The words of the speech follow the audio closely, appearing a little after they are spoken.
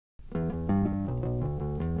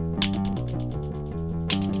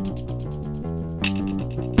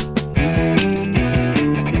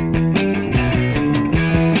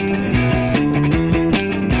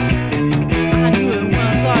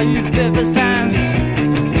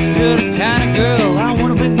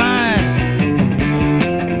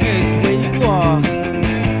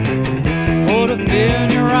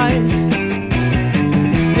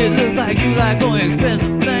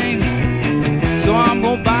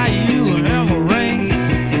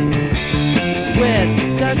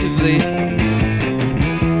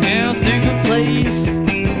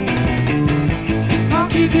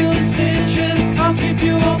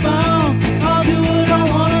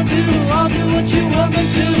what you want me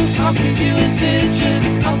to. I'll keep you in stitches,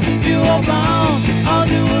 I'll keep you all bound. I'll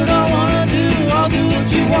do what I wanna do, I'll do what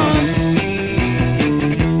you want.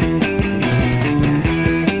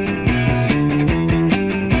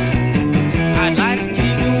 I'd like to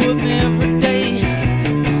keep you with me every day.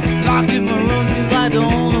 Locked in my room seems like the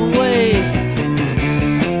only way.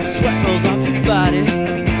 Sweat rolls off your body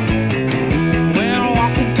when I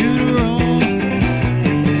walk into the room.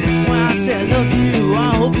 When I say I love you,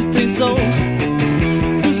 I hope you think so.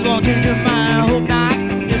 Who's gonna change your mind? I hope not.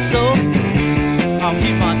 If so, I'll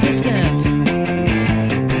keep my distance,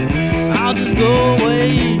 I'll just go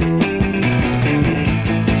away.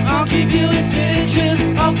 I'll keep you in stitches,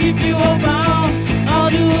 I'll keep you all bound. I'll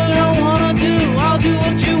do what I wanna do, I'll do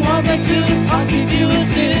what you want me to. I'll keep you in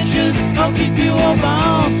stitches, I'll keep you all bound.